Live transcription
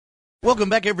Welcome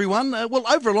back, everyone.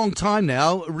 Over a long time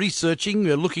now, researching,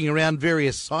 looking around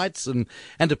various sites and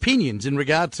opinions in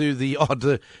regard to the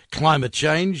odd climate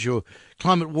change or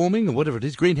climate warming or whatever it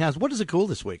is, greenhouse. What is it called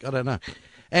this week? I don't know.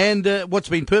 And what's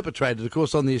been perpetrated, of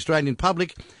course, on the Australian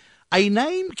public. A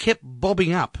name kept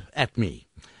bobbing up at me,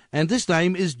 and this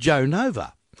name is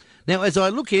JoNova. Now, as I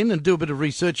look in and do a bit of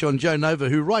research on JoNova,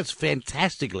 who writes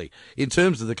fantastically in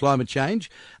terms of the climate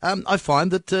change, I find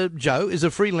that Jo is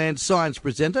a freelance science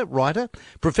presenter, writer,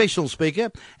 professional speaker,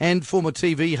 and former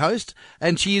TV host,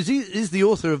 and she is the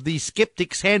author of the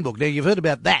Skeptics Handbook. Now, you've heard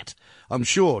about that, I'm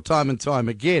sure, time and time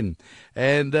again.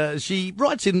 And she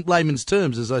writes in layman's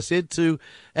terms, as I said,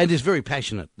 and is very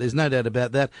passionate. There's no doubt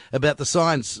about that, about the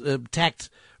science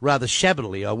tacked rather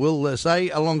shabbily, I will say,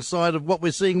 alongside of what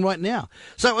we're seeing right now.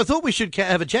 So I thought we should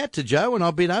have a chat to Jo, and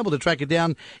I've been able to track her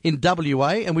down in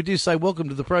WA, and we do say welcome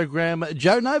to the program,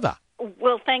 JoNova.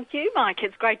 Well, thank you, Mike.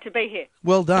 It's great to be here.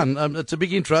 Well done. It's a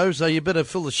big intro, so you better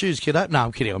fill the shoes, kiddo. No,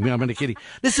 I'm kidding. I'm only kidding.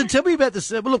 Listen, tell me about this.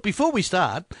 Look, before we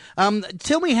start,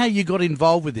 tell me how you got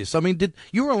involved with this. I mean, did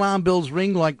your alarm bells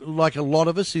ring like a lot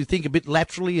of us who think a bit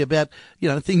laterally about,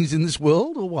 things in this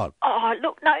world, or what? Oh,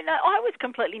 look, no, I was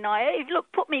completely naive.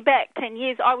 Look, put me back 10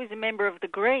 years. I was a member of the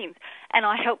Greens, and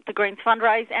I helped the Greens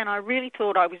fundraise, and I really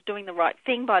thought I was doing the right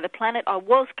thing by the planet. I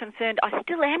was concerned. I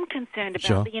still am concerned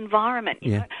about the environment,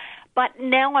 you know. But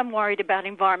now I'm worried about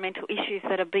environmental issues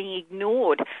that are being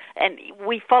ignored. And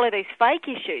we follow these fake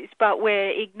issues, but we're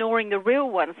ignoring the real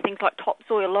ones, things like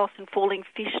topsoil loss and falling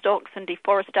fish stocks and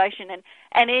deforestation.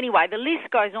 And anyway, the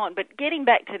list goes on. But getting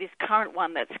back to this current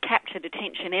one that's captured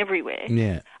attention everywhere,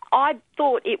 I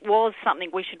thought it was something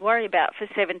we should worry about for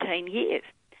 17 years.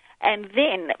 And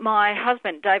then my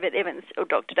husband, David Evans, or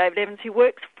Dr. David Evans, who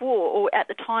works for, or at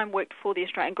the time worked for the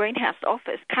Australian Greenhouse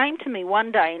Office, came to me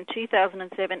one day in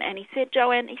 2007 and he said,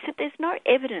 Joanne, there's no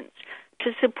evidence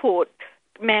to support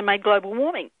man-made global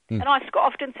warming. And I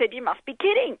scoffed and said, you must be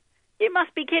kidding. You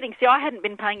must be kidding. See, I hadn't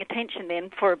been paying attention then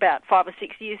for about 5 or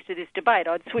 6 years to this debate.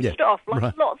 I'd switched off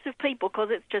like lots of people because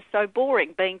it's just so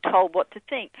boring being told what to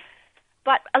think.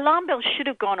 But alarm bells should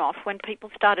have gone off when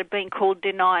people started being called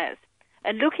deniers.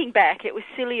 And looking back, it was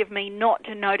silly of me not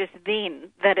to notice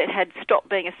then that it had stopped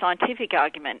being a scientific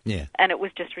argument and it was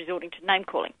just resorting to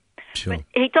name-calling. Sure. But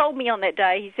he told me on that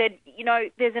day, he said,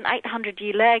 there's an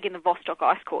 800-year lag in the Vostok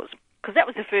ice cores, because that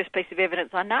was the first piece of evidence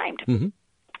I named. Mm-hmm.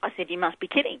 I said, you must be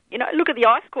kidding. Look at the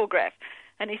ice core graph.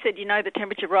 And he said, the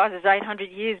temperature rises 800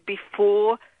 years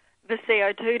before the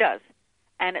CO2 does.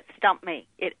 And it stumped me.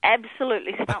 It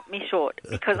absolutely stumped me short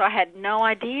because I had no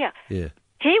idea. Yeah.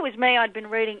 Here was me, I'd been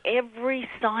reading every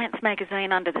science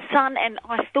magazine under the sun, and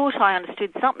I thought I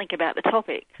understood something about the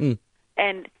topic.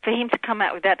 And for him to come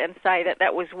out with that and say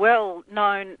that was well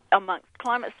known amongst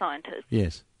climate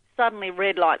scientists, suddenly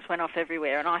red lights went off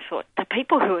everywhere, and I thought, the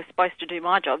people who are supposed to do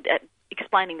my job at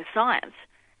explaining the science,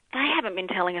 they haven't been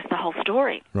telling us the whole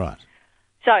story. Right.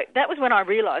 So that was when I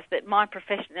realised that my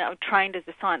profession, I was trained as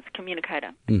a science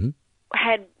communicator,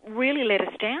 had really let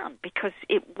us down because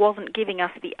it wasn't giving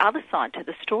us the other side to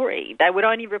the story. They would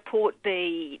only report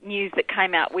the news that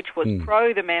came out, which was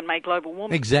pro the man-made global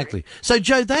warming. Exactly. So,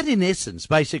 Jo, that in essence,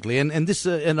 basically, and this,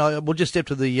 and I will just step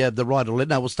to the right or left.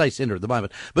 No, we'll stay centre at the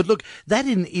moment. But look, that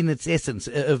in its essence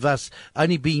of us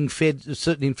only being fed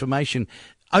certain information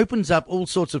opens up all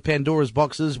sorts of Pandora's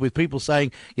boxes with people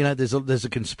saying, there's a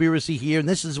conspiracy here, and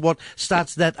this is what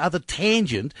starts that other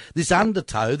tangent, this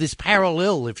undertow, this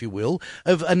parallel, if you will,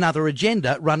 of another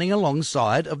agenda running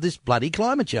alongside of this bloody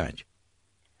climate change.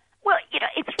 Well,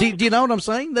 it's... Do you know what I'm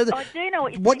saying? I do know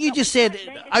what you just said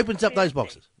opens up those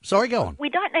boxes. Sorry, go on. We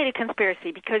don't need a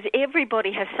conspiracy because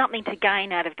everybody has something to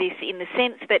gain out of this in the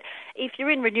sense that if you're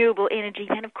in renewable energy,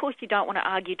 then of course you don't want to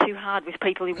argue too hard with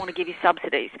people who want to give you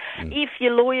subsidies. If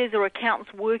you're lawyers or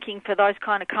accountants working for those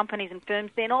kind of companies and firms,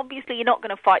 then obviously you're not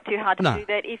going to fight too hard to do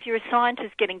that. If you're a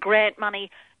scientist getting grant money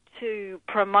to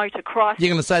promote a crisis...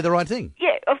 You're going to say the right thing.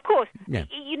 Yeah, of course. Yeah.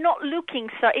 You're not looking...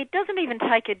 So it doesn't even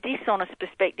take a dishonest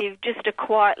perspective, just a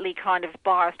quietly kind of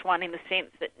biased one in the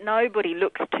sense that nobody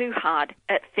looks too hard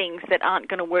at things that aren't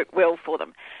going to work well for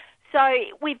them. So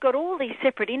we've got all these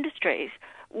separate industries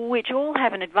which all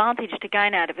have an advantage to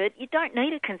gain out of it. You don't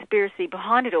need a conspiracy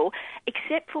behind it all,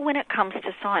 except for when it comes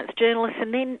to science journalists,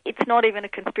 and then it's not even a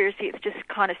conspiracy, it's just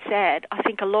kind of sad. I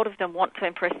think a lot of them want to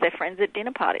impress their friends at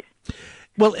dinner parties.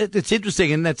 Well, it's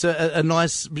interesting, and that's a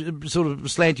nice sort of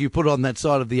slant you put on that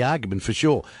side of the argument, for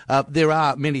sure. There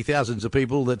are many thousands of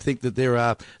people that think that there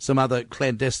are some other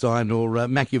clandestine or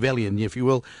Machiavellian, if you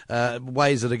will,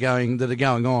 ways that are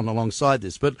going on alongside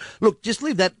this. But look, just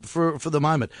leave that for the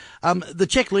moment. The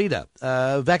Czech leader,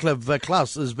 Vaclav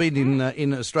Klaus, has been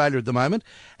in Australia at the moment,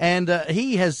 and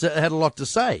he has had a lot to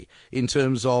say in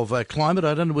terms of climate.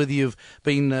 I don't know whether you've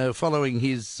been following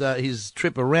his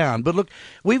trip around, but look,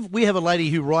 we have a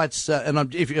lady who writes, and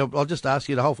I'll just ask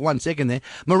you to hold for 1 second there.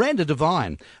 Miranda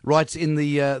Devine writes in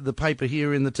the paper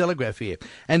here in the Telegraph here,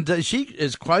 and she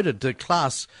is quoted to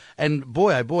Klaus, and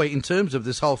boy oh boy, in terms of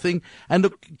this whole thing. And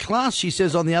look, Klaus, she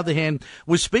says, on the other hand,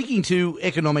 was speaking to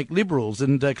economic liberals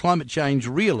and climate change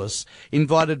realists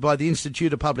invited by the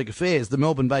Institute of Public Affairs, the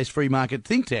Melbourne-based free market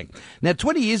think tank. Now,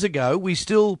 20 years ago, we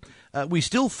still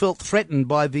felt threatened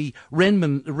by the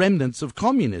remnants of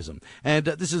communism, and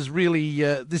this is really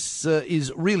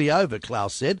over.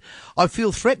 Klaus said, "I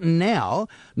feel threatened now,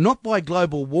 not by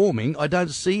global warming, I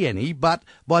don't see any, but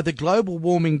by the global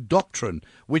warming doctrine,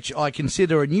 which I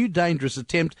consider a new dangerous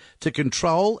attempt to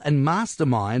control and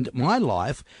mastermind my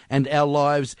life and our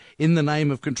lives in the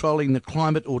name of controlling the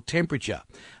climate or temperature."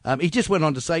 He just went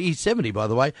on to say, he's 70, by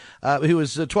the way, who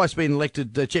has twice been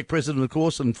elected Czech president, of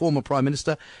course, and former prime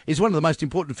minister, is one of the most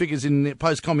important figures in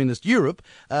post-communist Europe.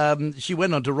 She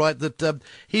went on to write that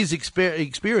his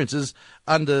experiences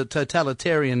under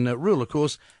totalitarian rule, of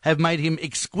course, have made him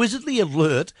exquisitely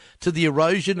alert to the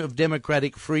erosion of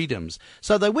democratic freedoms.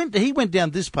 So he went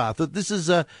down this path, that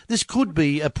this could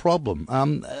be a problem.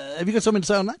 Have you got something to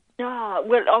say on that? Oh,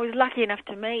 well, I was lucky enough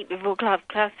to meet Vaclav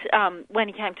Klaus when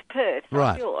he came to Perth. So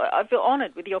right. I feel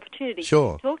honoured with the opportunity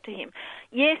to talk to him.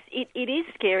 Yes, it is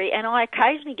scary, and I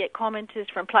occasionally get commenters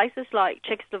from places like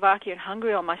Czechoslovakia and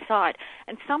Hungary on my site,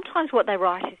 and sometimes what they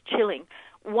write is chilling.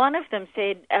 One of them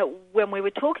said, when we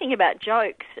were talking about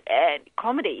jokes and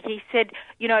comedy, he said,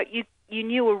 you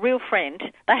knew a real friend.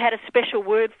 They had a special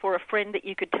word for a friend that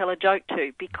you could tell a joke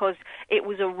to, because it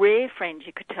was a rare friend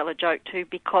you could tell a joke to,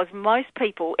 because most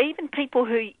people, even people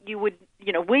who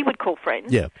we would call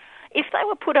friends, yeah, if they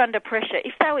were put under pressure,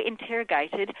 if they were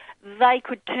interrogated, they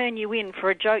could turn you in for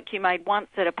a joke you made once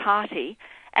at a party,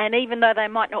 and even though they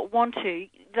might not want to,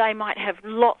 they might have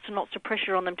lots and lots of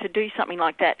pressure on them to do something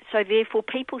like that. So therefore,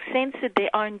 people censored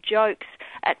their own jokes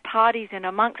at parties and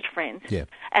amongst friends, yeah,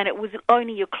 and it was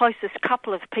only your closest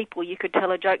couple of people you could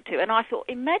tell a joke to. And I thought,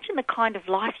 imagine the kind of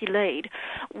life you lead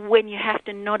when you have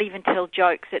to not even tell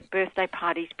jokes at birthday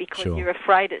parties because you're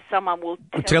afraid that someone will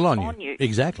tell on you.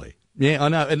 Exactly. Yeah, I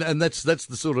know, and that's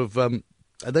the sort of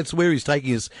that's where he's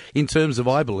taking us in terms of,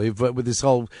 I believe, with this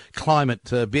whole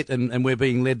climate bit, and we're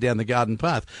being led down the garden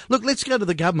path. Look, let's go to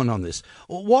the government on this.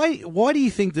 Why do you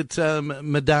think that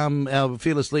Madame, our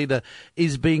fearless leader,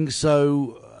 is being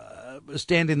so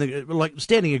standing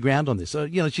her ground on this?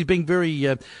 She's being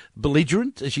very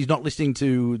belligerent. She's not listening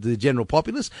to the general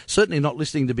populace, certainly not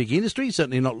listening to big industry,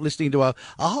 certainly not listening to a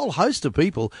whole host of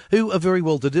people who are very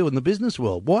well-to-do in the business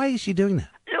world. Why is she doing that?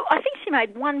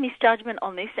 Made one misjudgment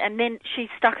on this, and then she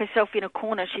stuck herself in a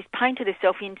corner. She's painted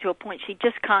herself into a point she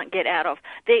just can't get out of.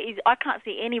 I can't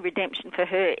see any redemption for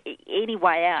her any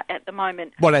way out at the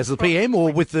moment. What, as the PM,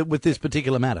 or with this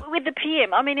particular matter? With the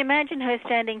PM. I mean, imagine her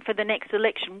standing for the next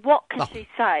election. What can she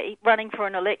say running for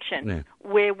an election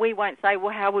where we won't say,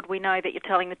 well, how would we know that you're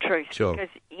telling the truth? Sure. Because,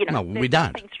 we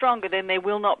don't. Nothing stronger than there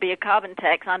will not be a carbon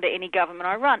tax under any government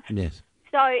I run. Yes.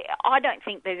 So I don't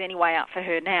think there's any way out for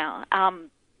her now.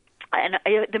 And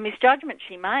the misjudgment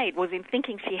she made was in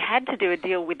thinking she had to do a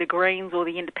deal with the Greens or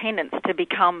the Independents to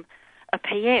become a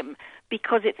PM,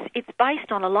 because it's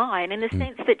based on a lie, and in the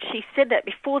sense that she said that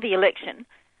before the election,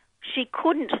 she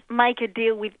couldn't make a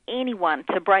deal with anyone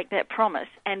to break that promise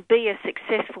and be a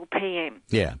successful PM.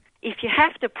 Yeah. If you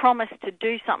have to promise to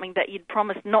do something that you'd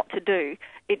promised not to do,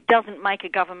 it doesn't make a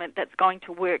government that's going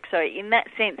to work. So in that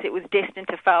sense, it was destined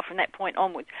to fail from that point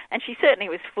onwards. And she certainly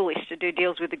was foolish to do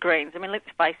deals with the Greens. I mean, let's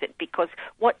face it, because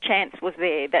what chance was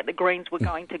there that the Greens were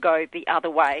going to go the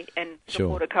other way and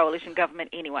support a coalition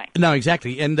government anyway? No,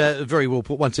 exactly. And very well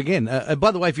put once again. By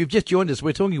the way, if you've just joined us,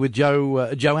 we're talking with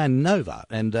JoNova,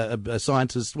 and a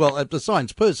scientist, a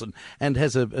science person, and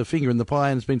has a finger in the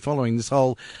pie and has been following this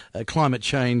whole climate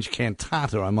change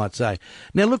cantata, I might say.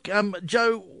 Now, look,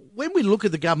 Joe, when we look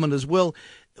at the government as well,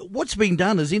 what's being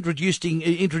done is introducing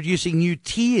new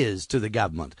tiers to the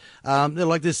government. They're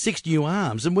like there's 6 new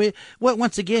arms, and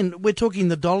once again we're talking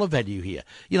the dollar value here.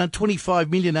 25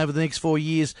 million over the next 4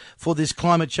 years for this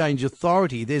climate change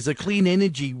authority. There's a clean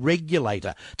energy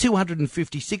regulator,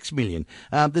 256 million.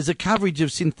 There's a coverage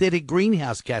of synthetic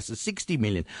greenhouse gases, 60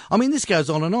 million. I mean, this goes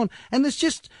on, and it's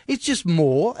just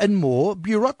more and more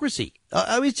bureaucracy.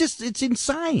 It's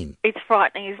insane. It's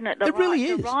frightening, isn't it? It really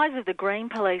is. The rise of the Green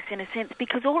Police, in a sense,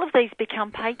 because all of these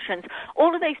become patrons.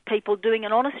 All of these people doing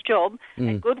an honest job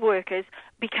and good workers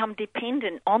become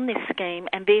dependent on this scheme,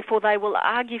 and therefore they will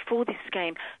argue for this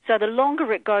scheme. So the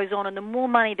longer it goes on and the more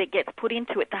money that gets put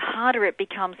into it, the harder it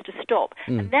becomes to stop.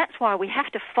 And that's why we have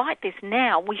to fight this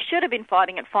now. We should have been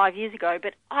fighting it 5 years ago,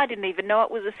 but I didn't even know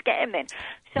it was a scam then.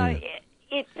 So...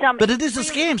 But it is a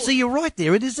scam. See, you're right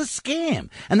there. It is a scam.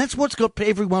 And that's what's got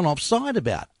everyone offside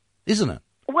about, isn't it?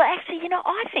 Well, actually,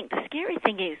 I think the scary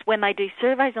thing is when they do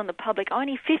surveys on the public,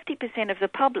 only 50% of the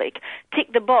public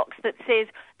tick the box that says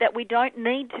that we don't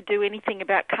need to do anything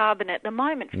about carbon at the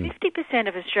moment. 50%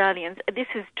 of Australians, this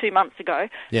is 2 months ago,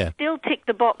 still tick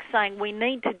the box saying we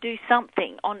need to do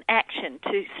something on action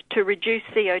to reduce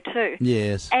CO2.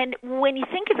 Yes. And when you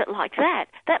think of it like that,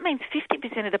 that means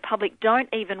 50% of the public don't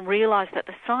even realise that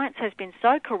the science has been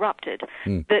so corrupted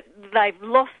that they've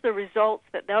lost the results,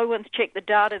 that no one's checked the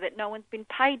data, that no one's been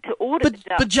paid to audit the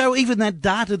data. But, Joe, even that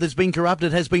data that's been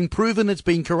corrupted has been proven it's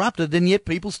been corrupted, and yet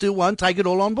people still won't take it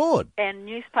all on board. And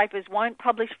newspapers won't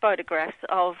publish photographs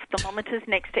of thermometers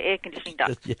next to air conditioning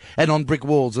ducts. And on brick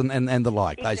walls and the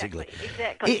like, basically.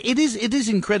 Exactly. It is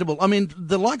incredible. I mean,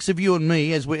 the likes of you and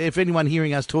me, if anyone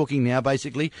hearing us talking now,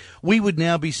 basically, we would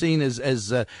now be seen as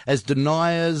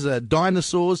deniers,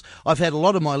 dinosaurs. I've had a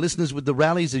lot of my listeners with the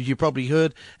rallies, as you probably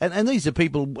heard, and these are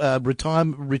people,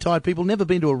 retired people, never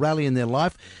been to a rally in their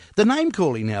life. The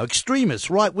name-calling now, extremists,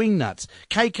 right-wing nuts,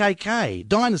 KKK,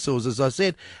 dinosaurs, as I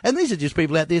said, and these are just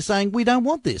people out there saying, we don't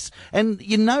want this. And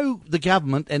the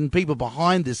government and people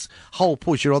behind this whole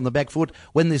push are on the back foot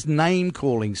when this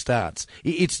name-calling starts.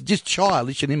 It's just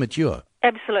childish and immature.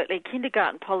 Absolutely,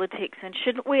 kindergarten politics, and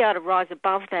shouldn't we ought to rise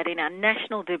above that in our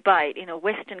national debate in a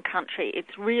Western country?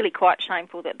 It's really quite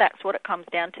shameful that that's what it comes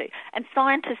down to. And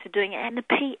scientists are doing it, and the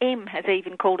PM has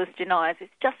even called us deniers.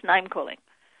 It's just name-calling.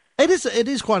 It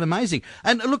is quite amazing.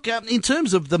 And look, in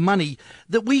terms of the money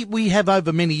that we have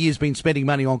over many years been spending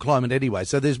money on climate anyway.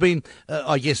 So there's been,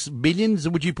 I guess, billions.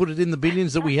 Would you put it in the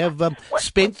billions that we have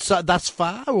spent thus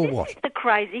far, or what? This is the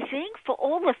crazy thing. For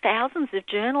all the thousands of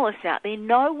journalists out there,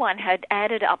 no one had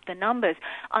added up the numbers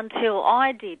until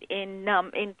I did in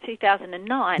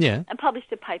 2009 and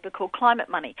published a paper called Climate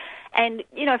Money. And,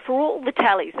 for all the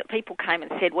tallies that people came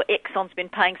and said, well, Exxon's been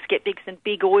paying skeptics and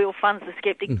big oil funds the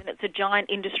skeptics and it's a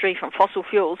giant industry from fossil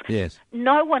fuels. Yes.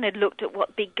 No one had looked at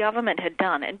what big government had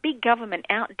done, and big government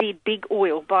outdid big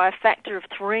oil by a factor of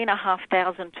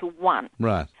 3,500 to 1.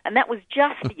 Right. And that was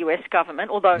just the US government,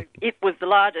 although it was the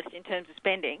largest in terms of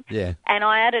spending. Yeah. And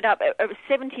I added up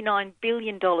 $79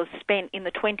 billion spent in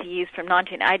the 20 years from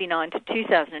 1989 to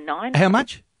 2009. How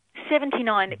much?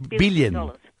 $79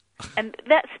 billion. And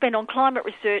that's spent on climate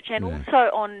research and also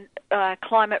on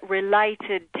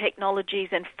climate-related technologies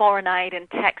and foreign aid and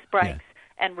tax breaks.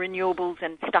 And renewables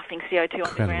and stuffing CO2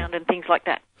 on the ground and things like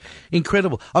that.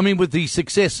 Incredible. I mean, with the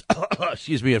success,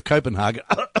 of Copenhagen,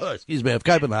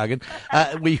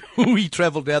 we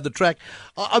travelled down the track.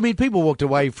 I mean, people walked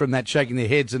away from that shaking their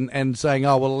heads and saying,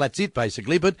 oh, well, that's it,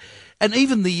 basically. And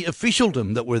even the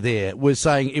officialdom that were there was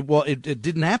saying it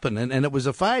didn't happen and it was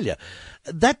a failure.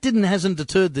 That hasn't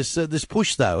deterred this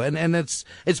push, though, and it's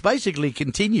basically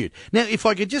continued. Now, if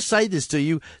I could just say this to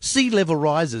you, sea level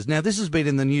rises. Now, this has been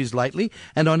in the news lately,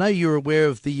 and I know you're aware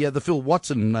of the Phil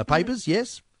Watson papers,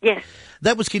 yes? Yes.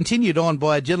 That was continued on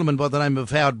by a gentleman by the name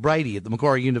of Howard Brady at the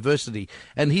Macquarie University,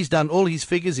 and he's done all his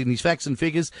figures in his facts and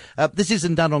figures. This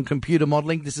isn't done on computer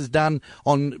modelling. This is done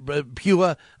on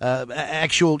pure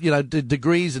actual,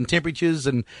 degrees and temperatures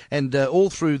and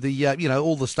all through the,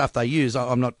 all the stuff they use.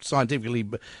 I'm not scientifically,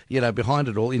 behind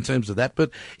it all in terms of that, but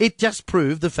it just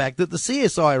proved the fact that the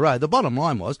CSIRO, the bottom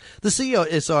line was, the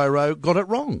CSIRO got it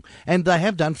wrong, and they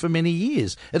have done for many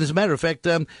years. And as a matter of fact,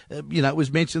 it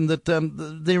was mentioned that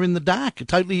they're in the dark.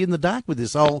 Totally in the dark with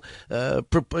this whole saying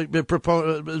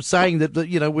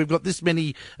that we've got this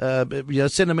many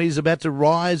centimetres about to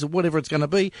rise or whatever it's going to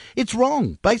be. It's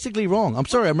wrong, basically wrong. I'm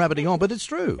sorry I'm rabbiting on, but it's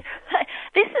true.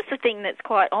 This is the thing that's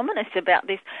quite ominous about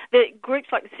this. The groups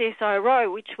like the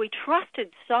CSIRO, which we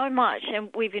trusted so much and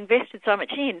we've invested so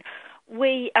much in,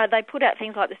 they put out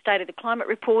things like the State of the Climate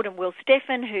Report, and Will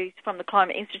Steffen, who's from the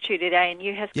Climate Institute at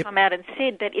ANU, has come out and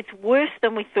said that it's worse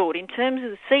than we thought in terms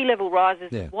of the sea level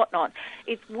rises and whatnot.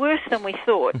 It's worse than we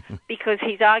thought because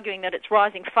he's arguing that it's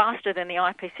rising faster than the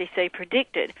IPCC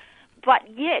predicted. But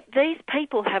yet these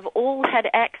people have all had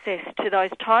access to those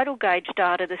tidal gauge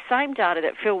data, the same data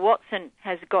that Phil Watson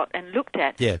has got and looked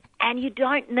at. Yeah. And you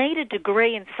don't need a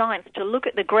degree in science to look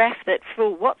at the graph that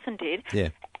Phil Watson did. Yeah.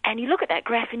 And you look at that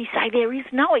graph and you say, there is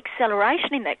no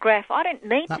acceleration in that graph. I don't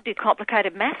need to do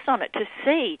complicated maths on it to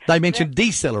see. They mentioned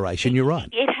deceleration, you're right.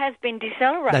 It has been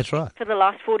decelerating That's right. for the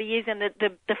last 40 years, and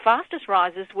the fastest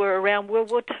rises were around World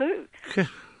War II.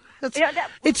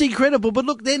 It's incredible, but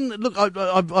look,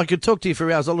 I could talk to you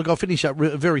for hours. Look, I'll finish up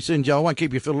very soon, Joe. I won't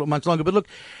keep you for much longer. But look,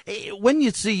 when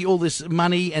you see all this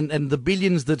money and the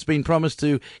billions that's been promised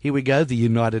to, here we go, the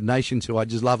United Nations, who I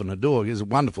just love and adore, is a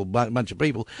wonderful bunch of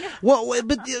people. Yeah. Well,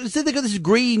 but so they've got this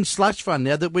green slush fund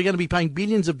now that we're going to be paying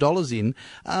billions of dollars in.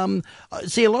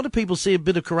 See, a lot of people see a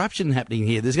bit of corruption happening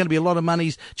here. There's going to be a lot of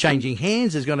monies changing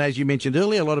hands. There's going to, as you mentioned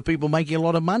earlier, a lot of people making a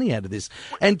lot of money out of this.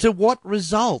 And to what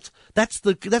result? That's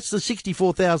the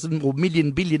 $64,000 or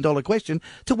 $1 billion question.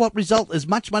 To what result? As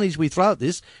much money as we throw at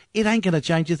this, it ain't going to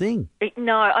change a thing.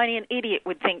 No, only an idiot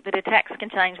would think that a tax can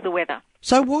change the weather.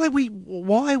 So why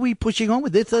are we pushing on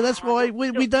with this? So that's why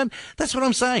we don't. That's what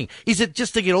I'm saying. Is it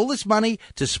just to get all this money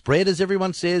to spread, as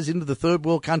everyone says, into the third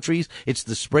world countries? It's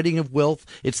the spreading of wealth.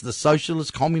 It's the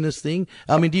socialist, communist thing.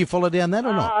 I mean, do you follow down that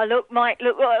or not? Look, Mike.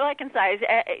 Look, what I can say is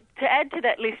to add to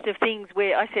that list of things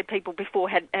where I said people before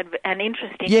had an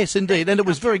interest in. Yes, indeed, and it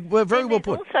was very well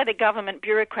put. Also, the government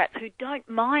bureaucrats who don't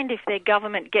mind if their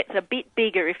government gets a bit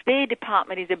bigger, if their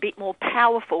department is a bit more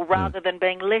powerful rather than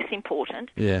being less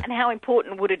important. Yeah. And how important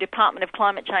would a Department of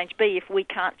Climate Change be if we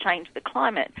can't change the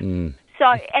climate? So,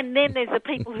 and then there's the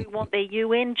people who want their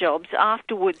UN jobs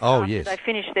afterwards after they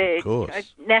finish their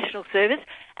national service.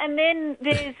 And then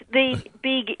there's the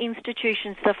big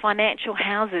institutions, the financial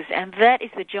houses, and that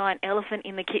is the giant elephant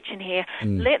in the kitchen here.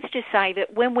 Let's just say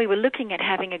that when we were looking at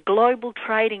having a global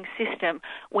trading system,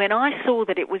 when I saw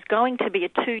that it was going to be a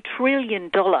 $2 trillion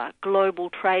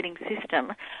global trading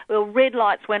system, well, red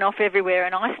lights went off everywhere,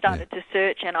 and I started to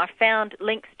search, and I found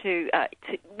links to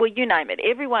well, you name it.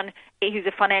 Everyone who's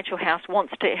a financial house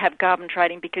wants to have carbon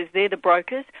trading because they're the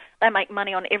brokers. They make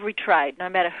money on every trade, no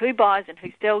matter who buys and who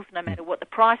sells, no matter what the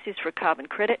price is for a carbon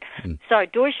credit. So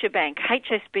Deutsche Bank,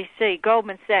 HSBC,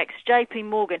 Goldman Sachs, JP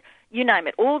Morgan, you name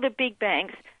it, all the big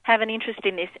banks have an interest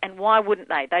in this, and why wouldn't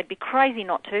they? They'd be crazy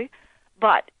not to.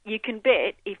 But you can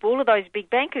bet if all of those big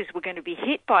bankers were going to be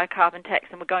hit by a carbon tax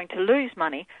and were going to lose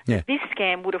money, this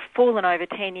scam would have fallen over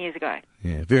 10 years ago.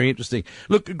 Yeah, very interesting.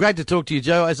 Look, great to talk to you,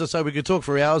 Joe. As I say, we could talk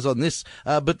for hours on this,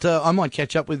 but I might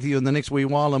catch up with you in the next wee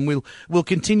while, and we'll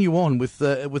continue on with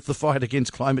the fight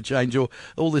against climate change or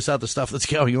all this other stuff that's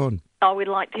going on. Oh, we'd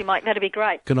like to, Mike. That'd be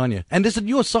great. Good on you. And is it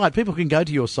your site? People can go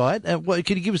to your site. Can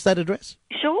you give us that address?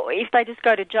 Sure. If they just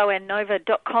go to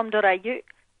joannova.com.au,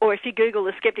 or if you Google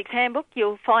the Skeptics Handbook,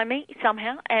 you'll find me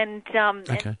somehow. And,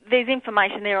 and there's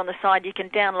information there on the side. You can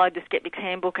download the Skeptics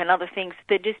Handbook and other things.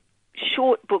 They're just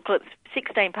short booklets,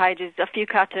 16 pages, a few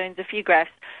cartoons, a few graphs,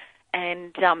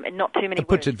 and not too many words.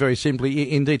 Puts it very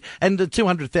simply, indeed. And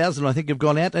 200,000, I think, have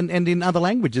gone out, and in other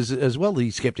languages as well,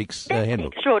 the Skeptics Handbook. That's an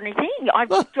extraordinary thing. I've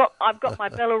got my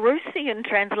Belarusian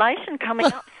translation coming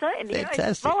up soon.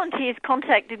 Fantastic. Volunteers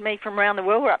contacted me from around the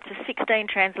world. We're up to 16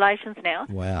 translations now.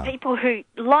 Wow. People who,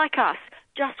 like us,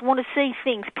 just want to see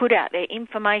things put out there,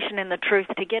 information and the truth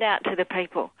to get out to the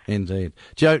people. Indeed.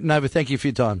 JoNova, thank you for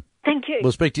your time. Thank you.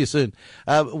 We'll speak to you soon.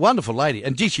 Wonderful lady.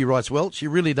 And gee, she writes well. She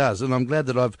really does. And I'm glad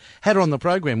that I've had her on the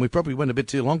program. We probably went a bit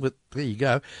too long, but there you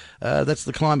go. That's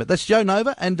the climate. That's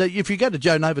JoNova. And if you go to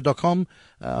JoNova.com,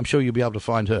 I'm sure you'll be able to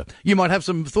find her. You might have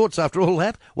some thoughts after all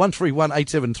that.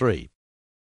 131873.